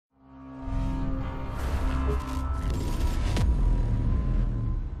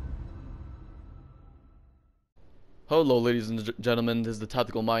Hello ladies and gentlemen, this is the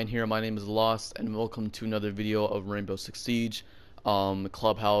Tactical Mind here. My name is Lost and welcome to another video of Rainbow Six Siege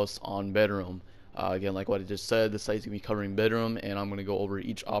Clubhouse on Bedroom. Again, like what I just said, the site's going to be covering Bedroom, and I'm going to go over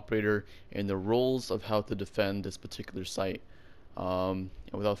each operator and the roles of how to defend this particular site. And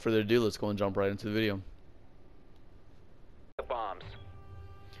without further ado, let's go and jump right into the video. The bombs.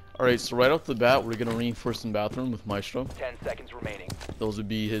 Alright, so right off the bat, we're going to reinforce in bathroom with Maestro. 10 seconds remaining. Those would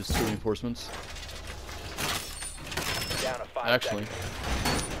be his two reinforcements. Down to 5 Actually,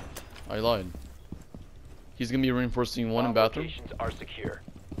 seconds. I lied. He's going to be reinforcing one in Bomb bathroom. locations are secure.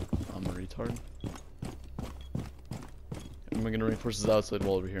 I'm a retard. And we're going to reinforce his outside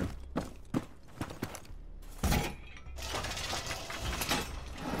wall over here.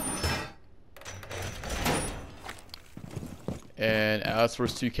 And as for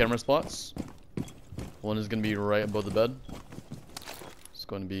his two camera spots, one is going to be right above the bed. It's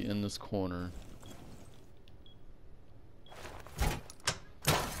going to be in this corner.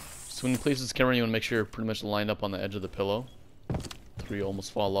 So when you place this camera, you want to make sure you're pretty much lined up on the edge of the pillow. So you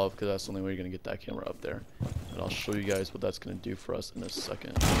almost fall off, because that's the only way you're going to get that camera up there. And I'll show you guys what that's going to do for us in a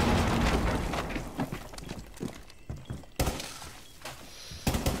second.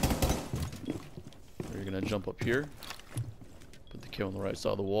 You're going to jump up here. Put the camera on the right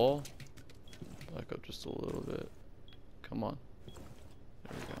side of the wall. Back up just a little bit. Come on.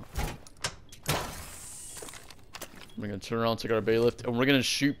 There we go. We're going to turn around, take our bailiff, and we're going to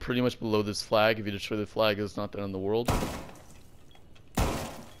shoot pretty much below this flag. If you destroy the flag, it's not the end of the world. But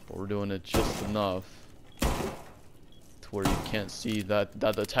we're doing it just enough to where you can't see that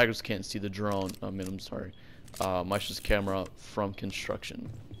the attackers can't see the drone. I'm sorry, Maestro's camera from construction.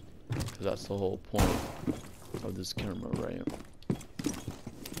 Because that's the whole point of this camera, right?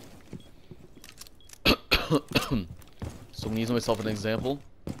 So I'm using myself as an example.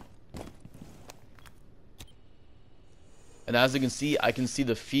 And as you can see, I can see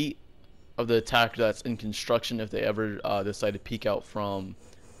the feet of the attacker that's in construction if they ever decide to peek out from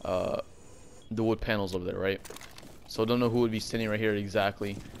the wood panels over there, right? So I don't know who would be standing right here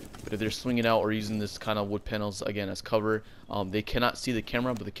exactly, but if they're swinging out or using this kind of wood panels again as cover, they cannot see the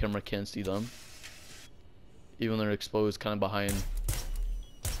camera, but the camera can see them, even when they're exposed kind of behind.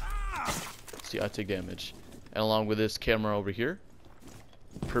 See, I take damage. And along with this camera over here,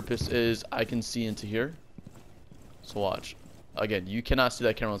 the purpose is I can see into here. So watch. Again, you cannot see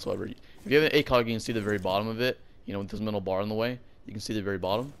that camera whatsoever. If you have an ACOG, you can see the very bottom of it. You know, with this middle bar in the way, you can see the very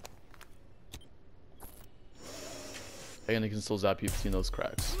bottom. And it can still zap you between those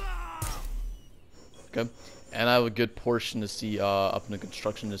cracks. Okay. And I have a good portion to see up in the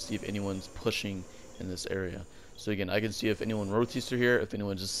construction to see if anyone's pushing in this area. So again, I can see if anyone rotates through here, if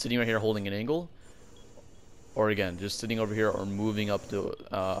anyone's just sitting right here holding an angle, or again, just sitting over here or moving up to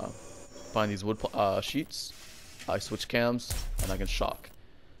find these wood sheets. I switch cams and I can shock.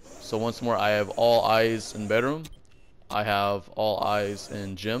 So once more, I have all eyes in bedroom. I have all eyes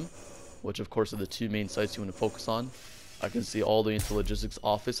in gym, which of course are the two main sites you want to focus on. I can see all the way into logistics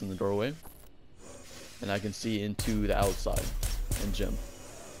office in the doorway, and I can see into the outside in gym.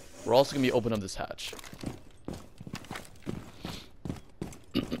 We're also gonna be opening up this hatch.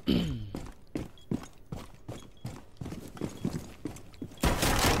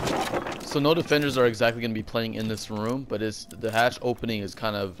 So no defenders are exactly going to be playing in this room, but the hatch opening is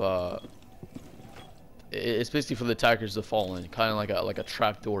kind of it's basically for the attackers to fall in, kind of like a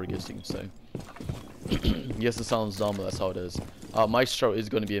trap door, I guess you can say. Yes, it sounds dumb, but that's how it is. Maestro is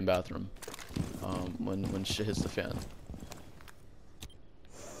going to be in bathroom when shit hits the fan.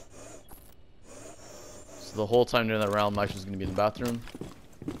 So the whole time during that round, Maestro's going to be in the bathroom,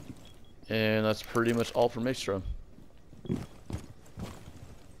 and that's pretty much all for Maestro.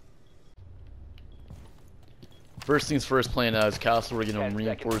 First things first, playing as Castle, we're going to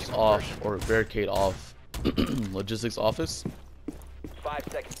reinforce off or barricade off logistics office. 5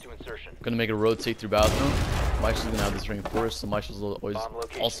 seconds to insertion. Going to make a rotate through bathroom. Maestro's going to have this reinforced, so Maestro's always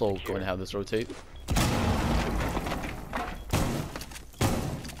also going to have this rotate.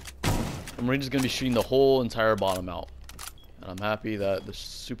 And we're just going to be shooting the whole entire bottom out. And I'm happy that the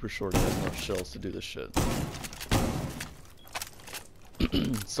super short has enough shells to do this shit.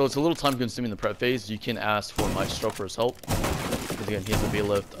 So it's a little time consuming in the prep phase. You can ask for Maestro for his help, because again, he has a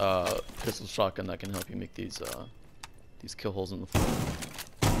bailiff pistol shotgun that can help you make these kill holes in the floor.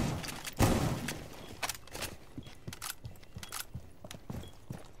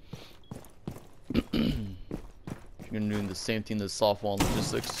 You're gonna do the same thing to soft wall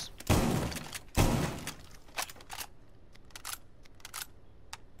logistics.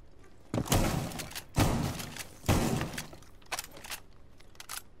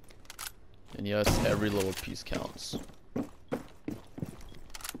 And yes, every little piece counts.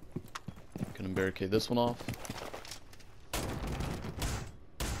 Gonna barricade this one off.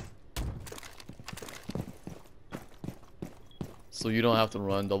 So you don't have to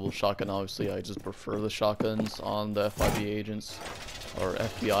run double shotgun, obviously. I just prefer the shotguns on the FIB agents. Or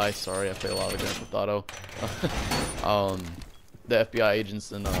FBI, sorry, I play a lot of Grand Theft Auto. The FBI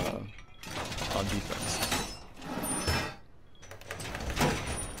agents in, on defense.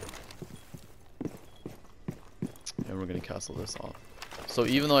 And we're gonna castle this off. So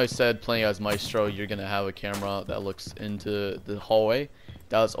even though I said playing as Maestro, you're gonna have a camera that looks into the hallway.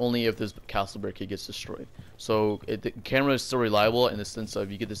 That's only if this castle barricade gets destroyed. So the camera is still reliable in the sense of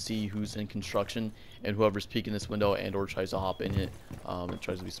you get to see who's in construction and whoever's peeking this window and or tries to hop in it. It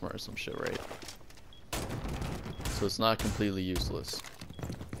tries to be smart or some shit, right? So it's not completely useless.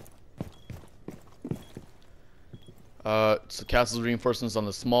 So castle reinforcements on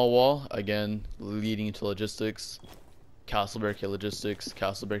the small wall, again leading into logistics. Castle barricade logistics,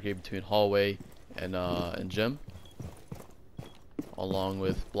 castle barricade between hallway and gym, along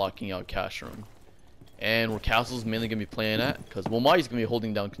with blocking out cash room. And where Castle's mainly gonna be playing at, because Wamai's gonna be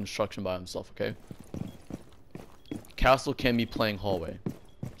holding down construction by himself, okay? Castle can be playing hallway.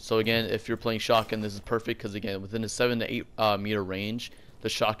 So again, if you're playing shotgun, this is perfect because again, within a 7 to 8 meter range, the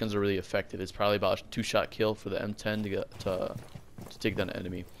shotguns are really effective. It's probably about a 2-shot kill for the M10 to get to take down an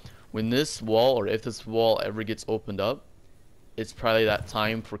enemy. When this wall, or if this wall ever gets opened up, it's probably that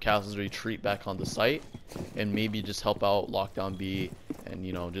time for Castles to retreat back on the site and maybe just help out lockdown B and,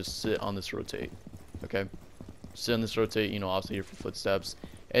 you know, just sit on this rotate. Okay, sit on this rotate, you know, obviously here for footsteps,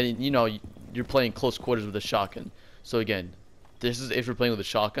 and you know you're playing close quarters with a shotgun. So again, this is if you're playing with a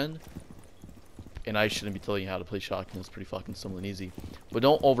shotgun, and I shouldn't be telling you how to play shotgun. It's pretty fucking simple and easy. But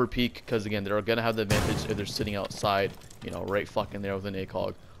don't over peek, because again, they're gonna have the advantage if they're sitting outside, you know, right fucking there with an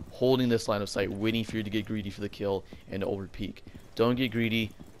ACOG, holding this line of sight, waiting for you to get greedy for the kill and to over peek. Don't get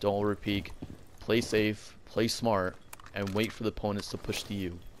greedy. Don't over peek. Play safe. Play smart, and wait for the opponents to push to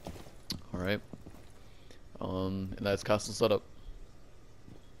you. All right. And that's castle setup.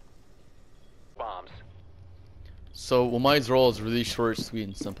 Bombs. So Wamai's role is really short, sweet,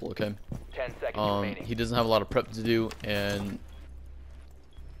 and simple. Okay. 10 seconds remaining. He doesn't have a lot of prep to do, and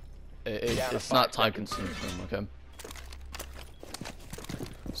it's not time consuming for him. Okay.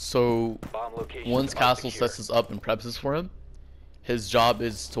 So Bomb location once marked Castle secure. sets this up and preps this for him, his job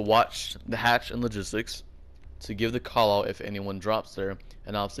is to watch the hatch and logistics, to give the call out if anyone drops there,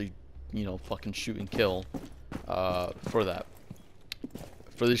 and obviously, you know, fucking shoot and kill for that.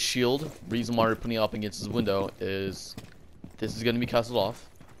 For this shield, reason why we're putting it up against his window is this is going to be castled off,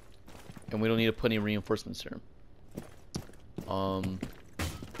 and we don't need to put any reinforcements here.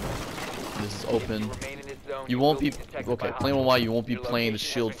 This is open. You won't be okay playing on why you won't be playing the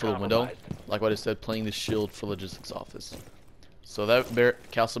shield for the window, like what I said, playing the shield for logistics office. So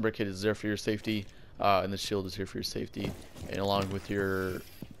that castle barricade is there for your safety, and the shield is here for your safety, and along with your,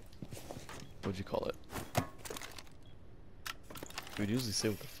 what'd you call it? We'd usually say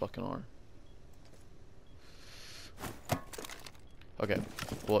what the fucking are. Okay,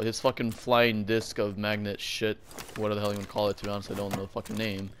 well his fucking flying disc of magnet shit, whatever the hell you want to call it, to be honest I don't know the fucking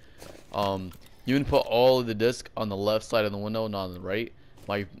name. You can put all of the disc on the left side of the window, not on the right.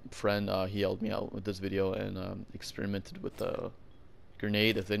 My friend, he helped me out with this video and experimented with the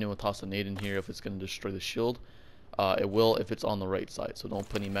grenade. If anyone toss a nade in here, if it's going to destroy the shield, it will if it's on the right side. So don't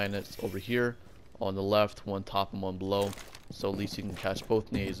put any magnets over here, on the left, one top and one below. So at least you can catch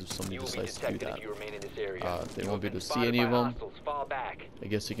both nades if somebody decides to do that. They won't be able to see any of them. I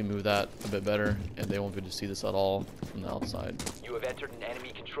guess you can move that a bit better, and they won't be able to see this at all from the outside. You have entered an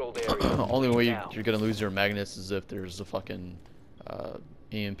enemy-controlled area. Only way you're gonna lose your magnets is if there's a fucking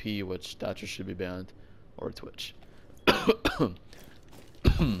EMP, which Thatcher should be banned, or Twitch. Can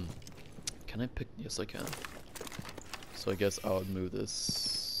I pick? Yes, I can. So I guess I would move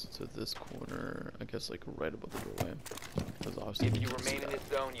this to this corner. I guess like right above the doorway. Because obviously if you remain in this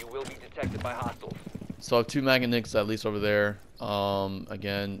zone, you will be detected by hostiles. So I have 2 magnets at least over there.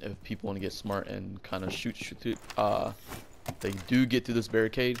 Again, if people want to get smart and kind of shoot through, they do get through this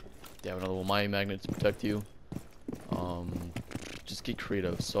barricade. They have another Wamai magnet to protect you. Just get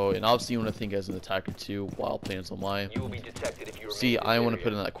creative. So, and obviously you want to think as an attacker too while playing as Wamai. You will be detected if you remain See, in this I want to area.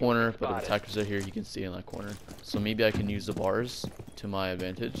 put it in that corner, but if attackers are here, you can see in that corner. So maybe I can use the bars to my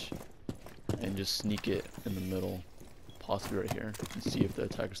advantage and just sneak it in the middle, possibly right here, and see if the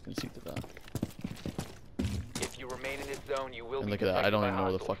attackers can see through that. If you remain in this zone, you will And be look at that, I don't even know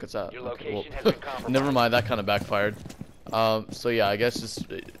where the hostiles. fuck it's at. Your Okay, location has well, been compromised. never mind, that kind of backfired. So yeah, I guess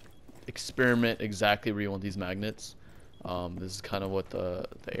just experiment exactly where you want these magnets. This is kind of what the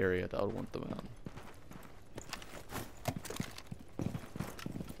area that I would want them on.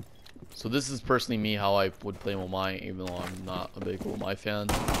 So this is personally me how I would play Wamai, even though I'm not a big Wamai fan.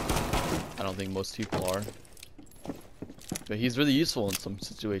 I don't think most people are. But he's really useful in some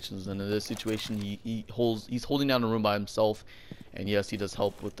situations, and in this situation he's holding down a room by himself, and yes, he does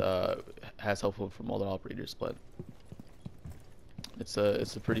help with has help from other operators, but it's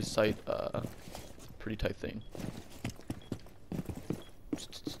a pretty tight thing.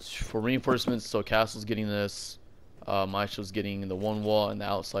 For reinforcements, so Castle's getting this, Maisho's getting the one wall and the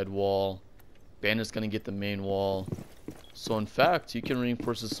outside wall, Bandit's gonna get the main wall. So in fact, you can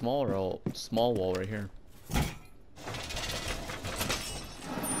reinforce a small wall right here.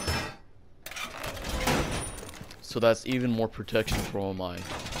 So that's even more protection for OMI.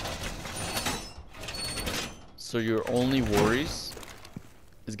 So your only worries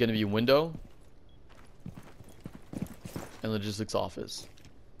is going to be window and logistics office.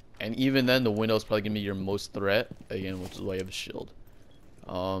 And even then, the window is probably going to be your most threat, again, which is why you have a shield.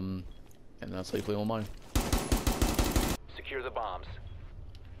 And that's how you play OMI. Secure the bombs.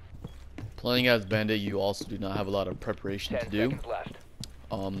 Playing as Bandit, you also do not have a lot of preparation 10 to do. seconds left.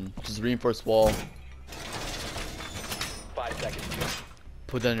 Just reinforce wall, 5 seconds.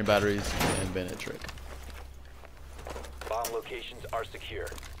 put down your batteries, and Bandit trick. Bomb locations are secure.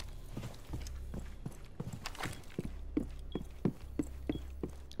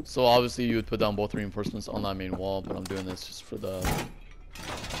 So obviously you would put down both reinforcements on that main wall, but I'm doing this just for the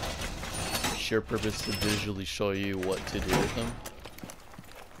sheer purpose to visually show you what to do with them.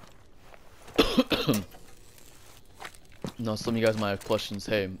 Now some of you guys might have questions,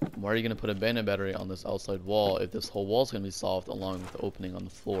 hey, why are you going to put a Bandit battery on this outside wall if this whole wall is going to be solved along with the opening on the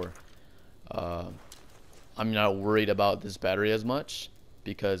floor? I'm not worried about this battery as much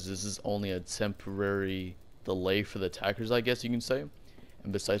because this is only a temporary delay for the attackers, I guess you can say.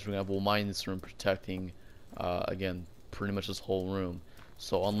 And besides, for example, we'll mine this room protecting, again, pretty much this whole room.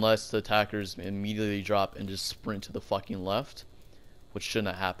 So unless the attackers immediately drop and just sprint to the fucking left, which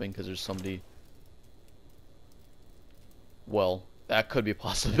shouldn't happen because there's somebody... Well, that could be a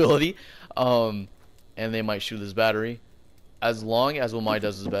possibility. And they might shoot this battery. As long as Wamai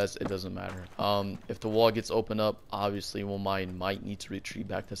does his best, it doesn't matter. If the wall gets opened up, obviously Wamai might need to retreat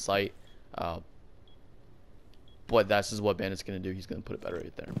back to site. But that's just what Bandit's going to do. He's going to put a battery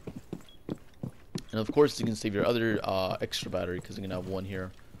right there. And of course, you can save your other extra battery because you're going to have one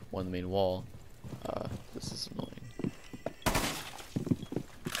here, one on the main wall. This is annoying.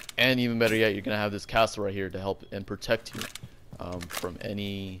 And even better yet, you're going to have this castle right here to help and protect you from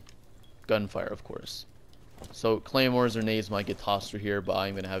any gunfire, of course. So claymores or nades might get tossed through here, but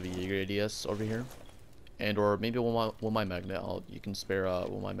I'm going to have a Jaeger ADS over here. And or maybe one my magnet. You can spare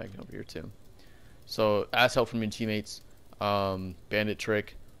one my magnet over here too. So ask help from your teammates. Bandit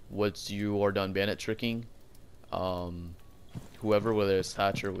trick. Once you are done bandit tricking, whoever, whether it's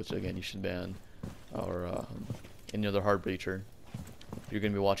Thatcher, which again you should ban, or any other hard breacher, you're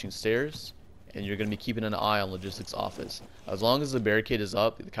going to be watching stairs, and you're going to be keeping an eye on logistics office. As long as the barricade is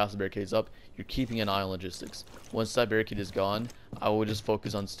up, the castle barricade is up, you're keeping an eye on logistics. Once that barricade is gone, I will just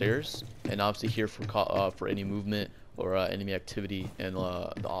focus on stairs, and obviously here for any movement or enemy activity in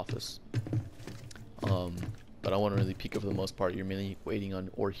the office. But I won't really peek for the most part. You're mainly waiting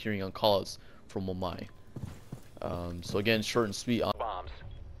on or hearing on callouts from Wamai. So again, short and sweet. Bombs.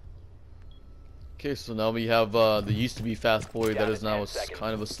 Okay, so now we have the used to be fast boy that is now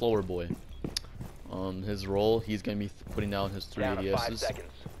kind of a slower boy. His role, he's going to be putting down his 3 ADSs.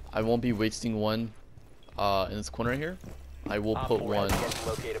 I won't be wasting one in this corner here. I will put one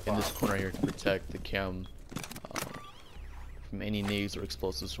in this corner here to protect the cam from any nades or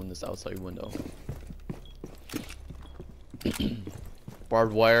explosives from this outside window.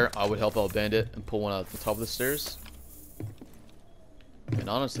 Barbed wire, I would help out Bandit and pull one out the top of the stairs. And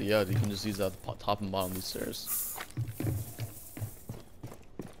honestly, yeah, you can just use that top and bottom of these stairs.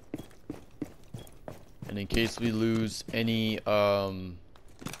 And in case we lose any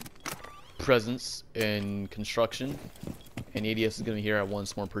presence in construction, an ADS is going to be here at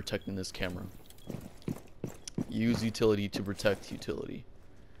once more protecting this camera. Use utility to protect utility.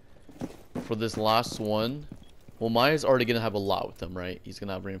 For this last one, well, Maya's already going to have a lot with him, right? He's going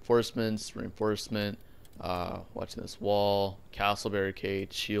to have reinforcement, watching this wall, castle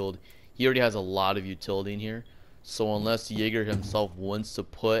barricade, shield. He already has a lot of utility in here. So unless Jaeger himself wants to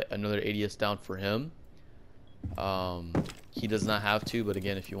put another ADS down for him, he does not have to. But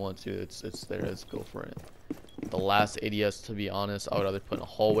again, if you want to, it's there. Let's go for it. The last ADS, to be honest, I would rather put in a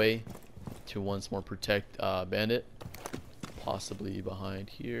hallway to once more protect Bandit. Possibly behind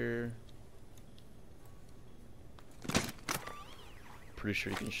here. pretty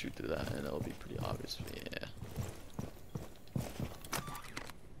sure you can shoot through that, and it'll be pretty obvious. Yeah.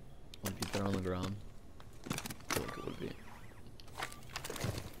 Would it be better on the ground? I feel like it would be.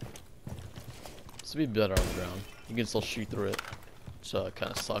 This would be better on the ground. You can still shoot through it, which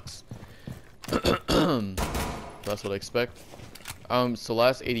kind of sucks. That's what I expect. So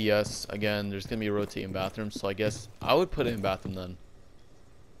last ADS, again, there's gonna be a rotating bathroom, so I guess I would put it in bathroom then.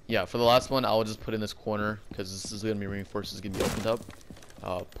 Yeah, for the last one, I will just put it in this corner, because this is gonna be reinforced, it's gonna be opened up.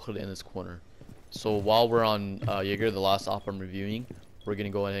 Put it in this corner. So while we're on Jaeger, the last op I'm reviewing, we're gonna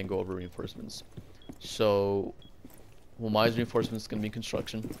go ahead and go over reinforcements. So, well, my reinforcements is gonna be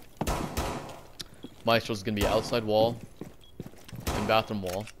construction. Maestro's is gonna be outside wall and bathroom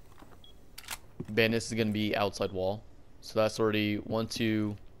wall. Bandits is gonna be outside wall. So that's already 1,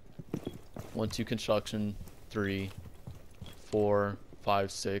 2 construction, 3, 4,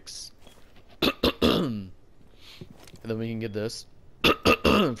 5, 6. And then we can get this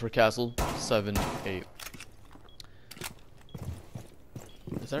for castle, 7, 8.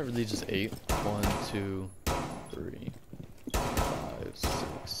 Is that really just 8? 1, 2, 3, 5,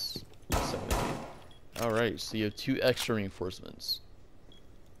 6, 7, 8. Alright, so you have 2 extra reinforcements.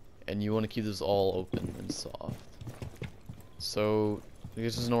 And you want to keep this all open and soft. So, I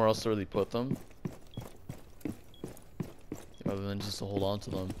guess there's nowhere else to really put them, other than just to hold on to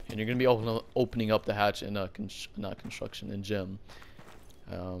them. And you're going to be opening up the hatch in not construction, in gym.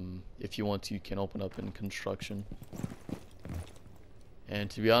 If you want to, you can open up in construction. And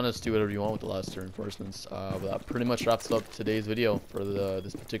to be honest, do whatever you want with the last 2 reinforcements. But that pretty much wraps up today's video for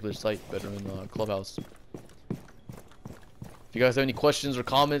this particular site, Bedroom Clubhouse. If you guys have any questions or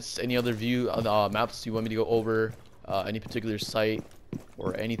comments, any other view maps you want me to go over, any particular site,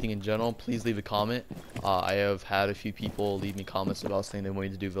 or anything in general, please leave a comment. I have had a few people leave me comments about saying they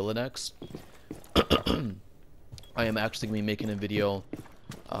wanted to do Villa next. I am actually going to be making a video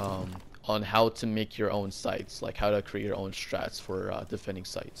on how to make your own sites, like how to create your own strats for defending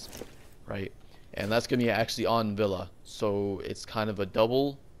sites, right? And that's going to be actually on Villa, so it's kind of a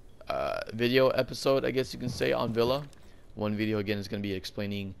double video episode, I guess you can say, on Villa. One video again is going to be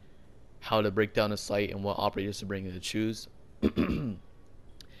explaining how to break down a site and what operators to bring in to choose.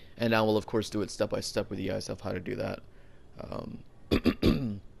 And I will of course do it step by step with you guys of how to do that.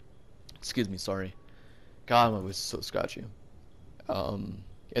 Excuse me, sorry. God, my voice is so scratchy. And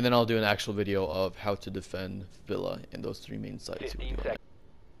then I'll do an actual video of how to defend Villa in those 3 main sites.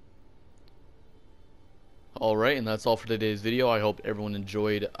 Alright, and that's all for today's video. I hope everyone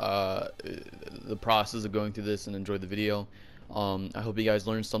enjoyed the process of going through this and enjoyed the video. I hope you guys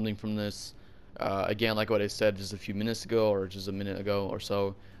learned something from this. Again, like what I said just a few minutes ago, or just a minute ago or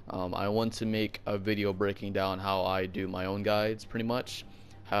so, I want to make a video breaking down how I do my own guides, pretty much.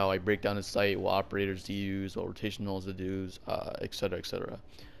 How I break down a site, what operators to use, what rotationals to do, etc, etc.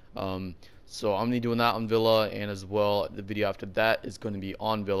 So I'm going to be doing that on Villa, and as well, the video after that is going to be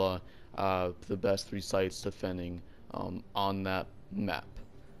on Villa, the best 3 sites defending on that map.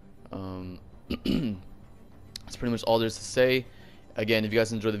 That's pretty much all there's to say. Again, if you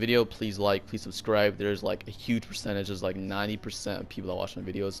guys enjoyed the video, please like, please subscribe. There's like a huge percentage, there's like 90% of people that watch my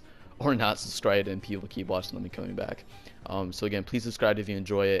videos are not subscribed, and people keep watching them and coming back. So again, please subscribe if you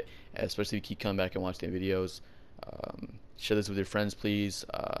enjoy it, especially if you keep coming back and watching the videos. Share this with your friends, please,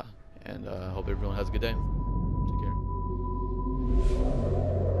 and I hope everyone has a good day. Take care.